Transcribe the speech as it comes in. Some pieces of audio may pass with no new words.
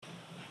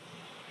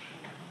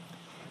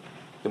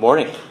Good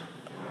morning.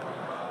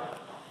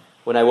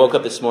 When I woke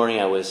up this morning,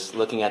 I was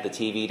looking at the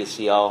TV to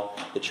see all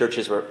the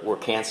churches were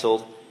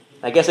canceled.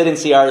 I guess I didn't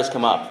see ours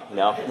come up,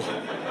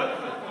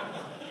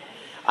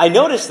 I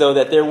noticed, though,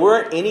 that there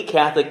weren't any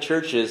Catholic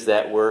churches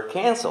that were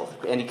canceled,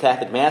 any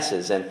Catholic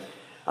masses. And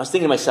I was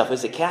thinking to myself,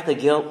 is it Catholic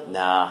guilt?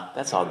 Nah,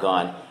 that's all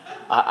gone.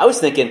 I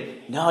was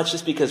thinking, no, it's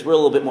just because we're a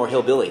little bit more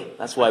hillbilly.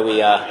 That's why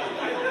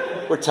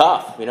we're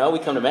tough, we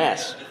come to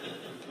Mass.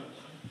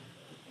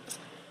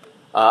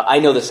 I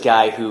know this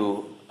guy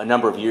who, a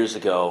number of years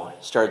ago,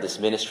 started this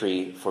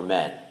ministry for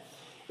men.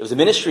 It was a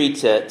ministry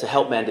to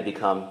help men to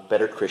become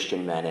better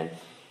Christian men. And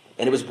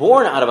it was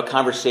born out of a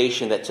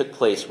conversation that took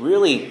place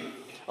really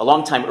a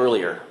long time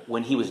earlier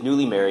when he was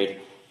newly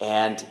married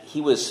and he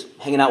was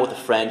hanging out with a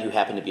friend who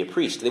happened to be a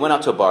priest. They went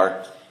out to a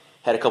bar,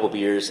 had a couple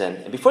beers,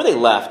 and before they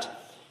left,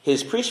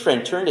 his priest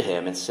friend turned to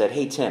him and said,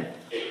 "Hey, Tim,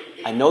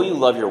 I know you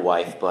love your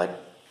wife,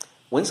 but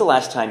when's the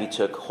last time you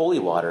took holy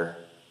water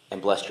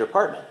and blessed your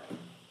apartment?"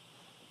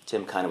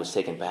 Tim kind of was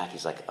taken back.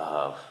 He's like,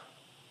 am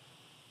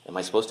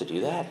I supposed to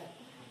do that?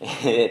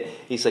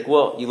 He's like,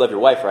 well, you love your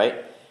wife, right?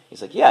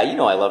 He's like, yeah,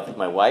 I love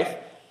my wife.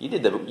 You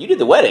did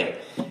the wedding.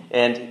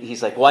 And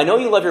he's like, well, I know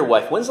you love your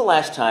wife. When's the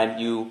last time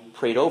you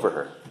prayed over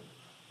her?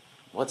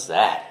 What's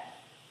that?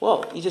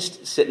 Well, you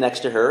just sit next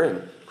to her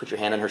and put your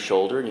hand on her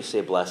shoulder and you say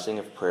a blessing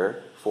of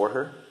prayer for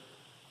her.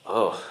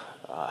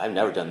 I've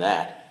never done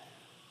that.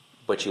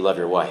 But you love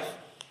your wife.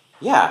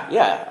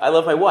 Yeah, I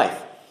love my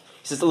wife.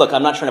 He says, look,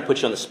 I'm not trying to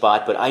put you on the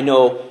spot, but I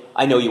know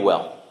you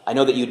well. I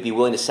know that you'd be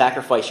willing to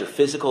sacrifice your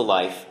physical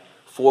life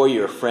for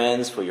your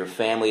friends, for your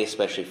family,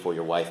 especially for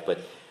your wife. But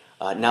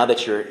now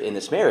that you're in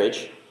this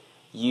marriage,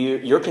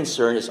 your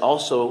concern is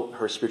also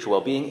her spiritual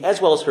well-being as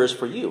well as hers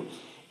for you.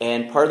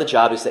 And part of the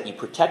job is that you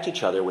protect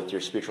each other with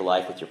your spiritual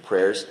life, with your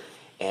prayers.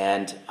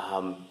 And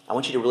I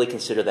want you to really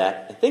consider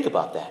that and think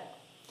about that.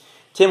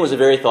 Tim was a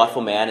very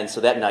thoughtful man, and so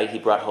that night he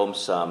brought home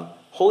some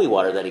holy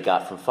water that he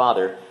got from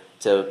Father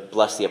to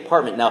bless the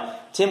apartment. Now,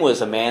 Tim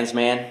was a man's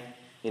man,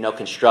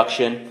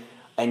 construction,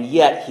 and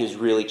yet he was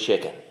really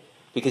chicken.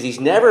 Because he's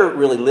never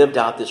really lived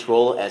out this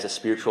role as a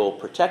spiritual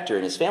protector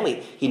in his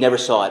family. He never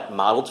saw it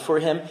modeled for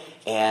him,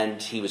 and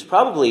he was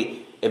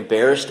probably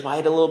embarrassed by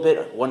it a little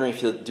bit, wondering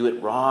if he'll do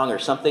it wrong or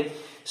something.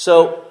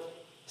 So,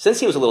 since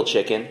he was a little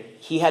chicken,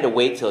 he had to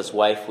wait till his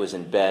wife was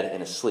in bed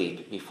and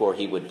asleep before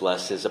he would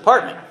bless his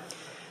apartment.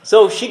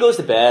 So she goes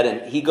to bed,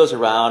 and he goes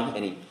around,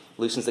 and he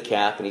loosens the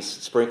cap, and he's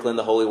sprinkling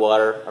the holy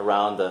water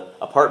around the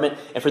apartment.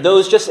 And for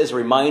those, just as a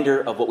reminder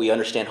of what we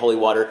understand holy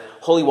water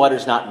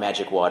is not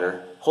magic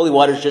water. Holy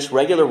water is just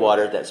regular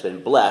water that's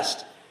been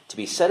blessed to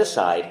be set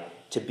aside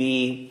to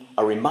be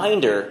a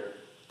reminder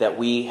that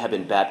we have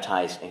been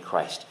baptized in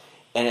Christ.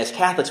 And as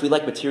Catholics, we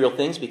like material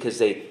things because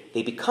they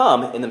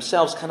become in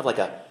themselves kind of like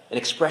an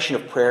expression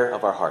of prayer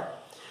of our heart.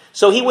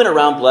 So he went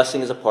around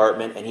blessing his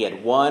apartment, and he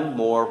had one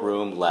more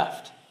room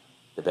left,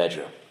 the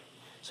bedroom.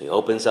 So he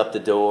opens up the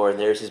door, and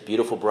there's his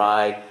beautiful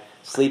bride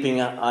sleeping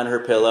on her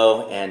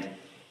pillow. And,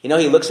 he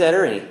looks at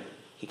her, and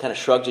he kind of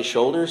shrugged his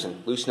shoulders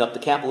and loosened up the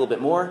cap a little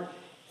bit more.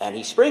 And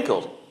he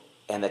sprinkled,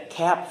 and the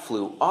cap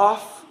flew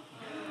off.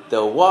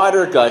 The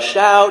water gushed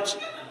out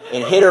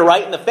and hit her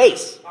right in the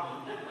face.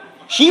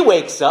 She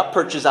wakes up,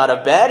 perches out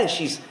of bed, and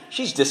she's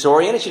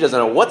disoriented. She doesn't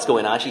know what's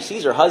going on. She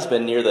sees her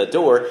husband near the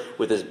door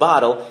with his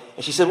bottle,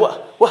 and she said,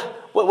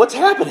 "What's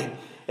happening?"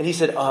 And he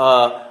said,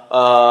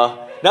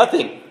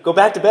 "Nothing. Go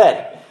back to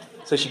bed."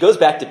 So she goes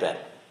back to bed.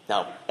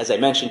 Now, as I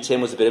mentioned, Tim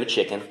was a bit of a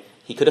chicken.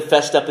 He could have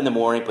fessed up in the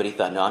morning, but he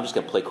thought, no, I'm just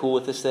going to play cool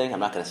with this thing. I'm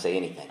not going to say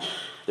anything.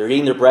 They're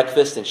eating their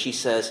breakfast, and she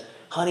says,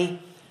 "Honey,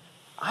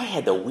 I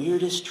had the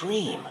weirdest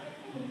dream.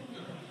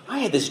 I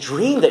had this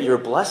dream that you were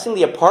blessing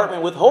the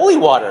apartment with holy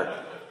water."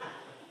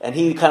 And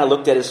he kind of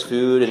looked at his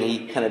food, and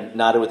he kind of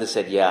nodded with his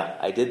head, "Yeah,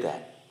 I did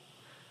that."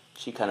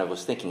 She kind of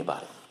was thinking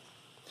about it.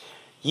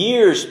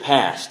 Years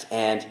passed,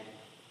 and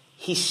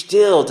he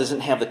still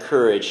doesn't have the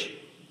courage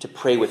to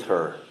pray with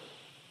her.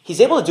 He's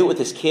able to do it with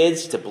his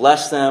kids, to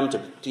bless them,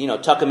 to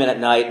tuck them in at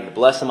night and to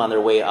bless them on their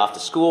way off to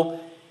school,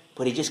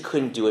 but he just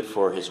couldn't do it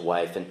for his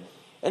wife. And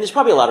there's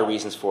probably a lot of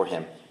reasons for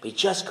him, but he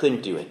just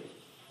couldn't do it.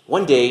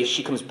 One day,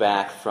 she comes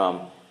back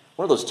from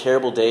one of those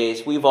terrible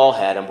days, we've all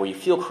had them, where you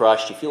feel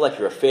crushed, you feel like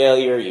you're a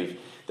failure,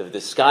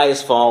 the sky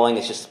is falling,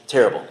 it's just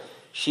terrible.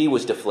 She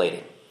was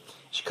deflated.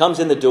 She comes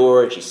in the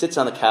door, and she sits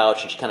on the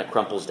couch, and she kind of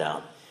crumples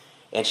down.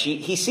 And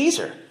he sees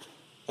her.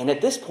 And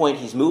at this point,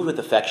 he's moved with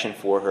affection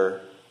for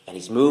her, and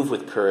he's moved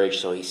with courage,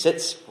 so he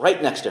sits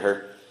right next to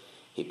her.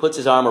 He puts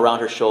his arm around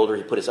her shoulder,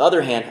 he put his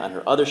other hand on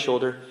her other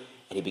shoulder,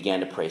 and he began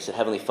to pray. He said,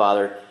 "Heavenly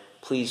Father,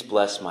 please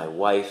bless my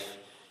wife.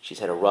 She's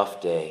had a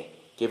rough day.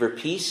 Give her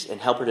peace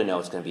and help her to know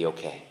it's going to be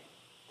okay."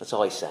 That's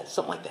all he said,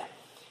 something like that.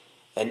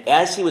 And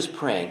as he was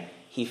praying,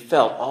 he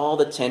felt all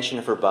the tension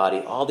of her body,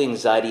 all the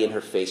anxiety in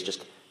her face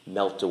just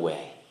melt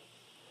away.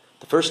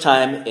 The first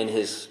time in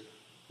his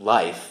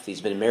life,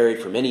 he's been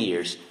married for many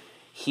years,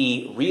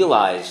 he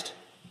realized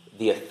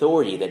the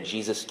authority that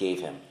Jesus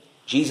gave him.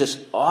 Jesus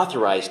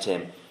authorized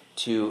him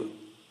to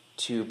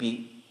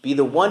be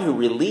the one who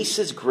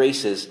releases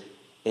graces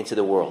into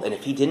the world. And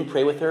if he didn't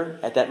pray with her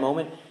at that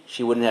moment,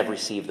 she wouldn't have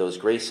received those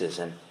graces.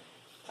 And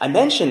I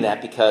mention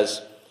that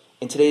because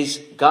in today's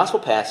gospel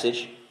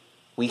passage,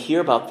 we hear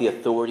about the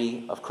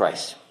authority of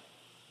Christ.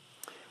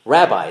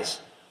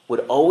 Rabbis would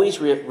always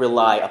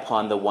rely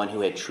upon the one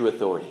who had true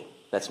authority.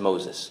 That's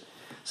Moses.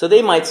 So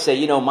they might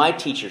say, my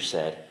teacher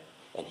said,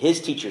 and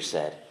his teacher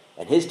said,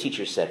 and his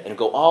teacher said, and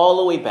go all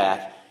the way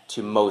back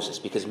to Moses.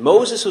 Because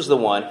Moses was the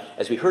one,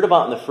 as we heard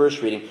about in the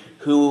first reading,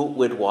 who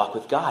would walk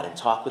with God and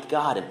talk with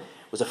God and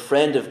was a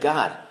friend of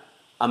God.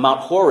 On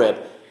Mount Horeb,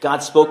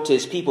 God spoke to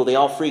his people. They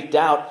all freaked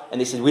out,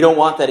 and they said, we don't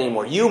want that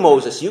anymore. You,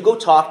 Moses, you go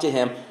talk to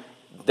him.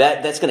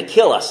 That's going to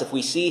kill us if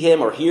we see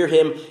him or hear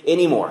him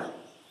anymore.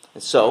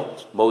 And so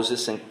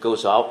Moses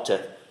goes out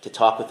to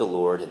talk with the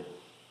Lord.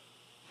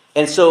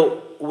 And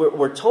so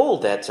we're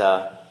told that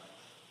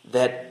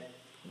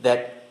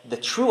the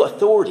true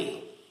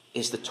authority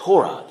is the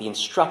Torah, the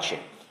instruction.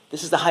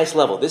 This is the highest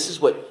level. This is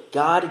what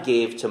God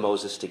gave to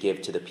Moses to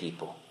give to the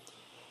people.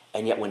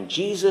 And yet when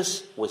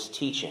Jesus was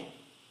teaching,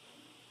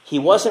 he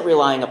wasn't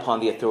relying upon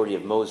the authority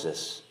of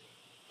Moses.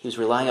 He was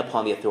relying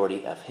upon the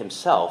authority of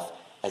himself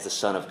as the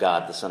Son of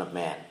God, the Son of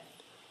Man.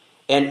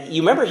 And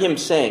you remember him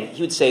saying,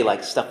 he would say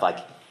stuff like,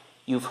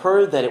 you've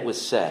heard that it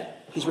was said.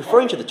 He's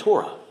referring to the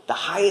Torah, the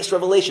highest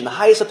revelation, the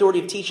highest authority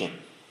of teaching.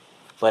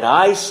 But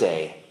I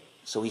say,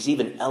 so he's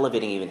even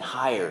elevating even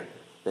higher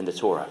than the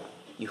Torah.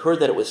 You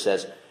heard that it was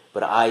said,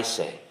 but I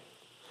say.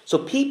 So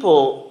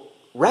people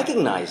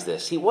recognize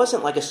this. He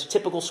wasn't like a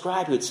typical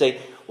scribe who would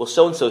say, well,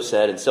 so-and-so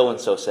said, and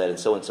so-and-so said, and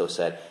so-and-so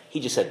said. He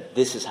just said,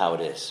 this is how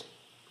it is.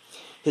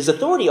 His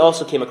authority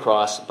also came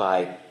across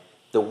by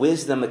the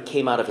wisdom that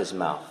came out of his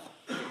mouth.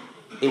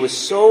 It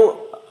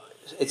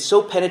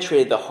so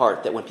penetrated the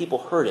heart that when people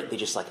heard it, they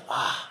just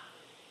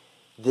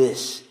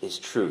this is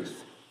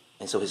truth.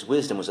 And so his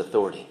wisdom was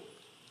authority.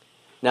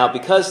 Now,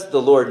 because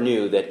the Lord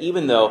knew that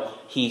even though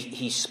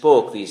he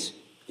spoke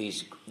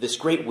this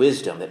great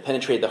wisdom that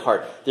penetrated the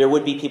heart, there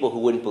would be people who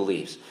wouldn't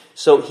believe.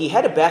 So he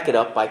had to back it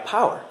up by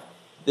power.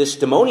 This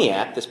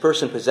demoniac, this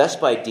person possessed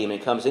by a demon,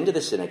 comes into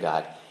the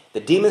synagogue. The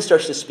demon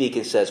starts to speak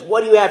and says,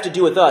 what do you have to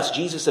do with us,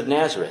 Jesus of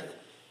Nazareth?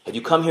 Have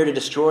you come here to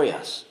destroy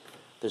us?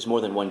 There's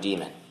more than one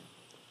demon.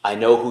 I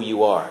know who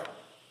you are,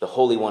 the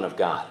Holy One of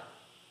God.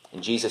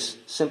 And Jesus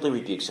simply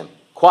rebukes him.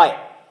 Quiet!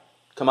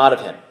 Come out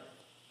of him.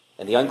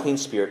 And the unclean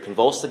spirit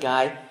convulsed the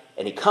guy,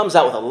 and he comes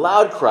out with a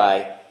loud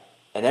cry,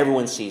 and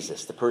everyone sees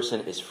this. The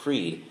person is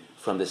freed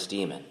from this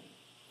demon.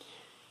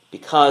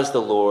 Because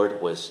the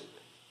Lord was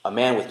a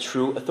man with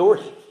true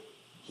authority.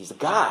 He's a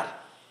God.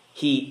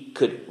 He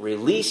could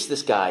release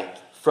this guy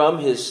from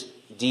his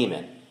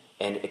demon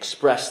and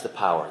express the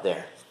power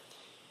there.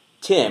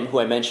 Tim, who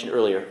I mentioned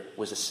earlier,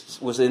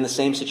 was in the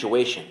same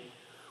situation,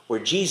 where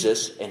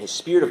Jesus and his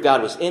Spirit of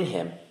God was in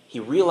him. He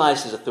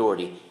realized his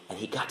authority, and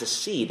he got to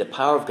see the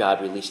power of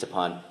God released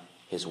upon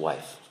his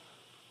wife.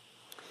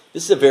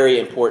 This is a very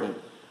important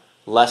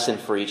lesson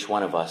for each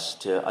one of us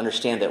to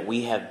understand that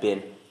we have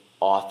been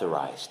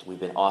authorized. We've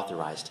been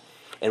authorized.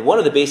 And one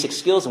of the basic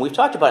skills, and we've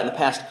talked about it in the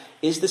past,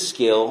 is the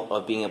skill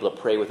of being able to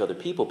pray with other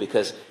people,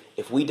 because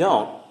if we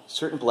don't,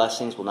 certain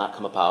blessings will not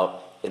come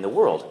about in the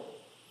world.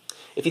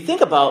 If you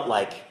think about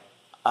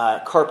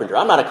a carpenter,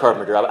 I'm not a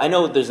carpenter. I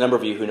know there's a number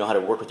of you who know how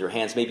to work with your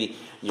hands. Maybe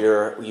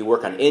you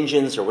work on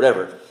engines or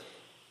whatever.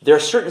 There are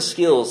certain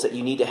skills that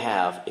you need to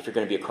have if you're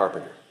going to be a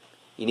carpenter.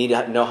 You need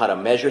to know how to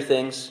measure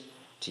things,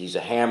 to use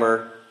a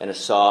hammer and a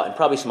saw, and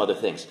probably some other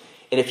things.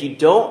 And if you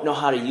don't know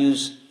how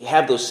to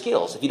have those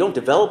skills, if you don't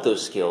develop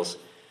those skills,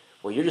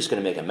 well, you're just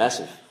going to make a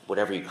mess of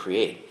whatever you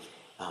create.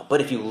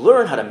 But if you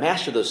learn how to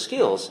master those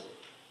skills,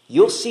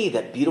 you'll see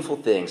that beautiful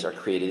things are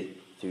created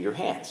through your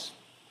hands.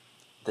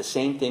 The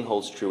same thing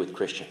holds true with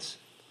Christians.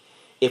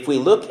 If we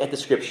look at the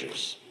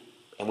Scriptures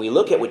and we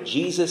look at what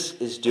Jesus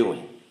is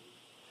doing,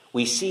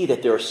 we see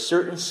that there are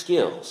certain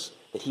skills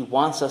that he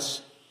wants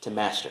us to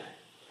master.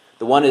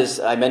 The one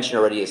I mentioned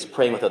already, is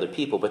praying with other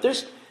people, but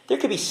there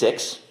could be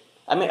 6.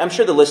 I mean, I'm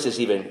sure the list is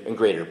even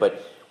greater,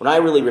 but when I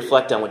really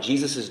reflect on what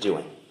Jesus is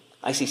doing,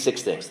 I see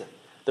 6 things.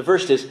 The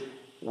first is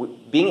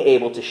being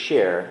able to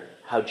share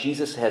how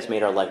Jesus has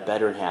made our life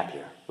better and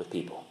happier with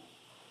people.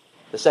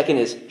 The second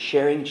is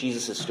sharing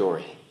Jesus'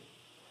 story.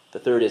 The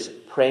third is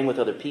praying with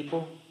other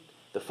people.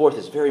 The fourth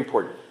is very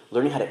important,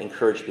 learning how to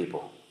encourage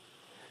people.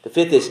 The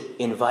fifth is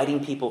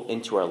inviting people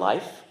into our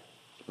life.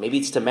 Maybe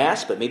it's to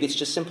Mass, but maybe it's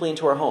just simply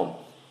into our home.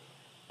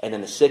 And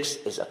then the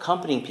sixth is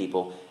accompanying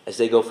people as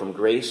they go from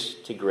grace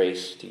to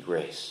grace to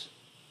grace.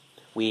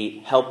 We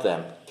help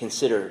them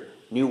consider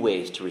new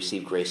ways to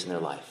receive grace in their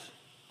life.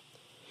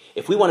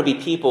 If we want to be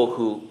people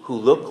who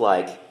look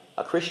like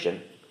a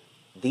Christian,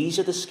 these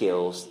are the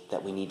skills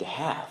that we need to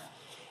have.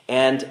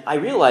 And I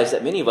realize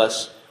that many of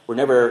us were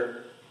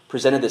never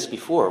presented this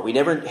before. We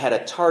never had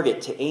a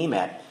target to aim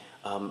at.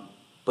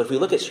 But if we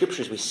look at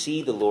Scriptures, we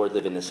see the Lord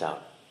living this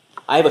out.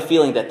 I have a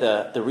feeling that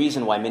the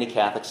reason why many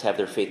Catholics have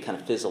their faith kind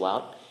of fizzle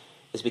out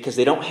is because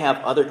they don't have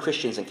other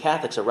Christians and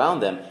Catholics around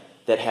them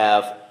that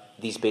have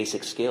these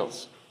basic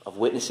skills of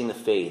witnessing the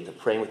faith, of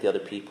praying with the other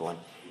people. And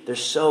they're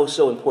so,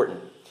 so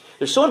important.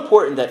 They're so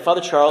important that Father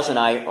Charles and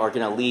I are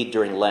going to lead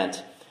during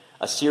Lent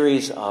a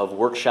series of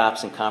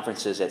workshops and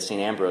conferences at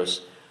St.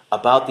 Ambrose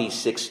about these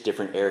 6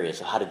 different areas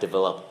of how to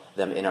develop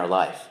them in our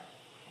life.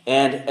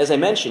 And as I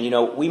mentioned,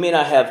 we may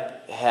not have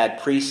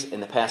had priests in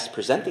the past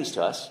present these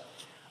to us,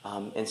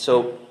 and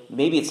so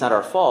maybe it's not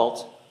our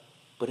fault,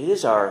 but it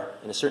is our,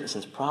 in a certain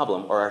sense,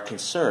 problem or our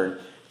concern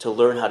to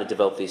learn how to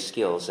develop these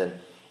skills.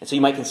 And so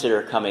you might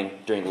consider coming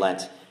during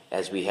Lent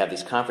as we have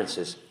these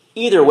conferences.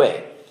 Either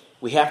way,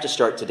 we have to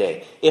start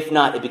today. If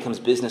not, it becomes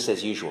business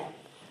as usual.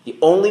 The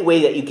only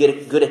way that you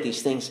get good at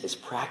these things is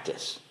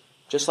practice,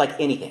 just like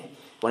anything.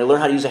 When I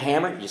learn how to use a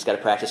hammer, you just got to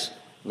practice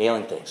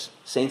nailing things.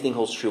 Same thing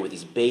holds true with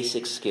these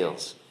basic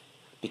skills.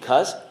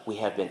 Because we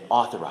have been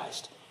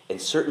authorized,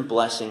 and certain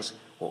blessings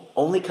will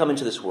only come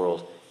into this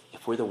world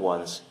if we're the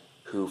ones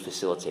who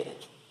facilitate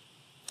it.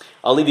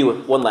 I'll leave you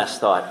with one last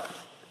thought.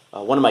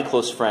 One of my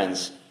close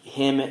friends,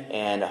 him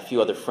and a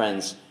few other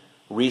friends,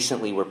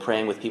 recently were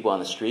praying with people on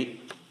the street,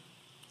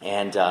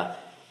 and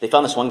they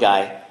found this one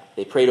guy.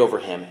 They prayed over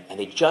him, and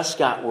they just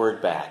got word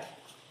back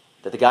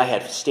that the guy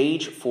had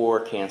stage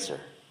 4 cancer,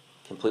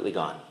 completely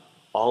gone.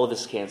 All of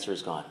his cancer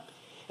is gone.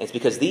 And it's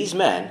because these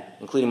men,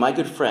 including my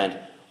good friend,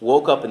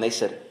 woke up and they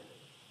said,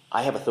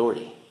 I have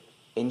authority.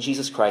 In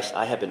Jesus Christ,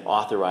 I have been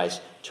authorized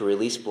to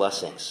release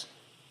blessings.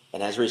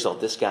 And as a result,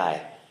 this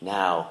guy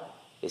now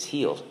is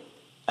healed.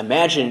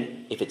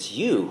 Imagine if it's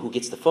you who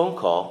gets the phone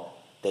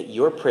call that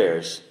your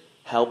prayers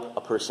help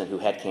a person who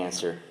had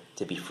cancer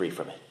to be free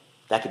from it.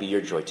 That could be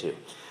your joy too.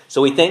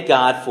 So we thank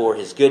God for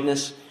his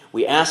goodness.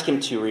 We ask him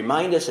to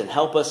remind us and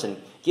help us and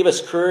give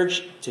us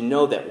courage to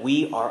know that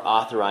we are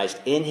authorized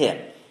in him.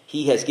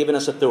 He has given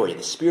us authority.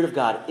 The Spirit of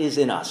God is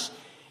in us,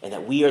 and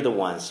that we are the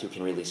ones who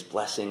can release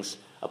blessings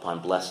upon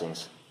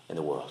blessings in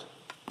the world.